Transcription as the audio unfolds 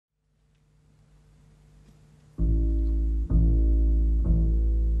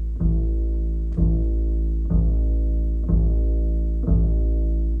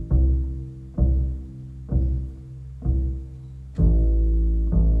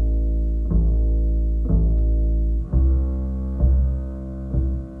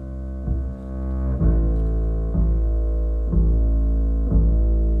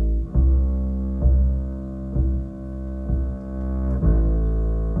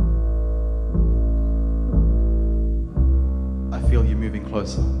moving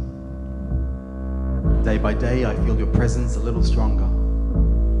closer. Day by day, I feel your presence a little stronger.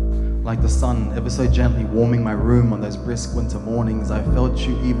 Like the sun ever so gently warming my room on those brisk winter mornings, I felt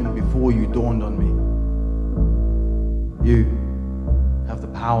you even before you dawned on me. You have the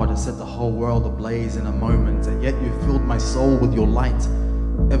power to set the whole world ablaze in a moment, and yet you filled my soul with your light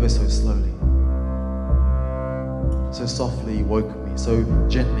ever so slowly. So softly you woke me, so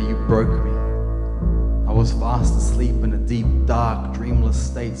gently you broke me. I was fast asleep in a deep, dark, dreamless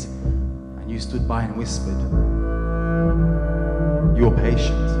state, and you stood by and whispered. You were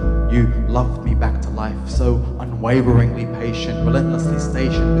patient. You loved me back to life, so unwaveringly patient, relentlessly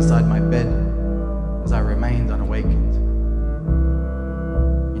stationed beside my bed as I remained unawakened.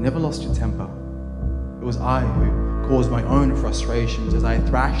 You never lost your temper. It was I who caused my own frustrations as I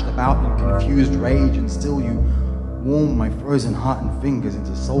thrashed about in confused rage, and still you warmed my frozen heart and fingers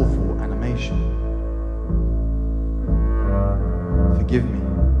into soulful animation. Forgive me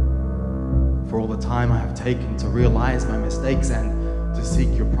for all the time I have taken to realize my mistakes and to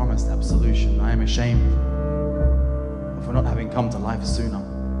seek your promised absolution. I am ashamed for not having come to life sooner.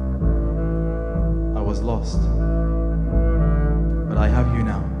 I was lost, but I have you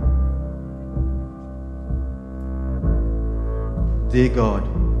now. Dear God,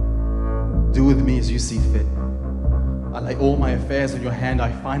 do with me as you see fit. I lay all my affairs on your hand.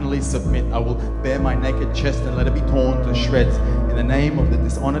 I finally submit. I will bare my naked chest and let it be torn to shreds in the name of the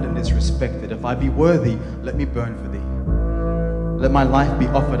dishonored and disrespected. If I be worthy, let me burn for thee. Let my life be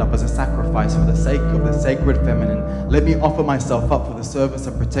offered up as a sacrifice for the sake of the sacred feminine. Let me offer myself up for the service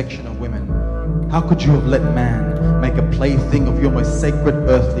and protection of women. How could you have let man make a plaything of your most sacred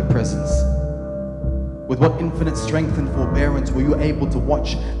earthly presence? With what infinite strength and forbearance were you able to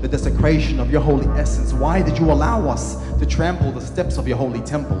watch the desecration of your holy essence? Why did you allow us to trample the steps of your holy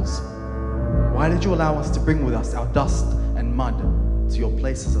temples? Why did you allow us to bring with us our dust and mud to your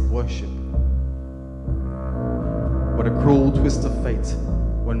places of worship? What a cruel twist of fate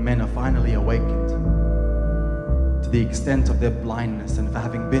when men are finally awakened to the extent of their blindness, and for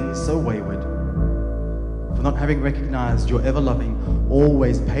having been so wayward, for not having recognized your ever-loving,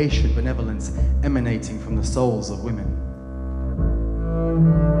 always patient benevolence emanating from the souls of women.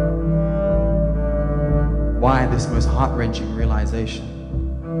 Why this most heart-wrenching realization?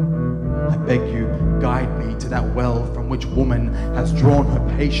 I beg you, guide me to that well from which woman has drawn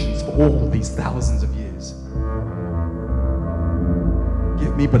her patience for all these thousands of years.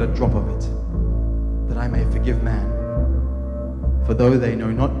 Give me but a drop of it, that I may forgive man. For though they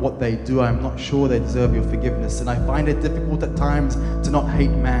know not what they do, I am not sure they deserve your forgiveness. And I find it difficult at times to not hate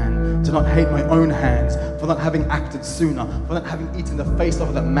man, to not hate my own hands, for not having acted sooner, for not having eaten the face off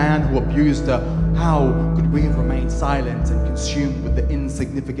of that man who abused her. How could we have remained silent and consumed with the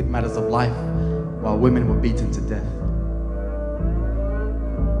insignificant matters of life while women were beaten to death?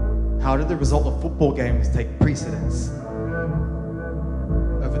 How did the result of football games take precedence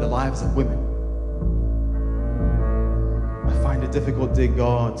over the lives of women? I find it difficult, dear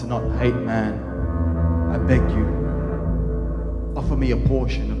God, to not hate man. I beg you, offer me a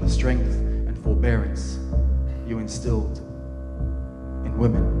portion of the strength and forbearance you instilled in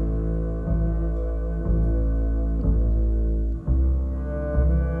women.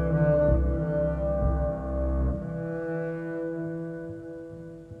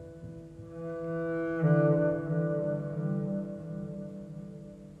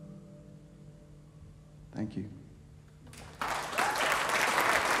 Thank you.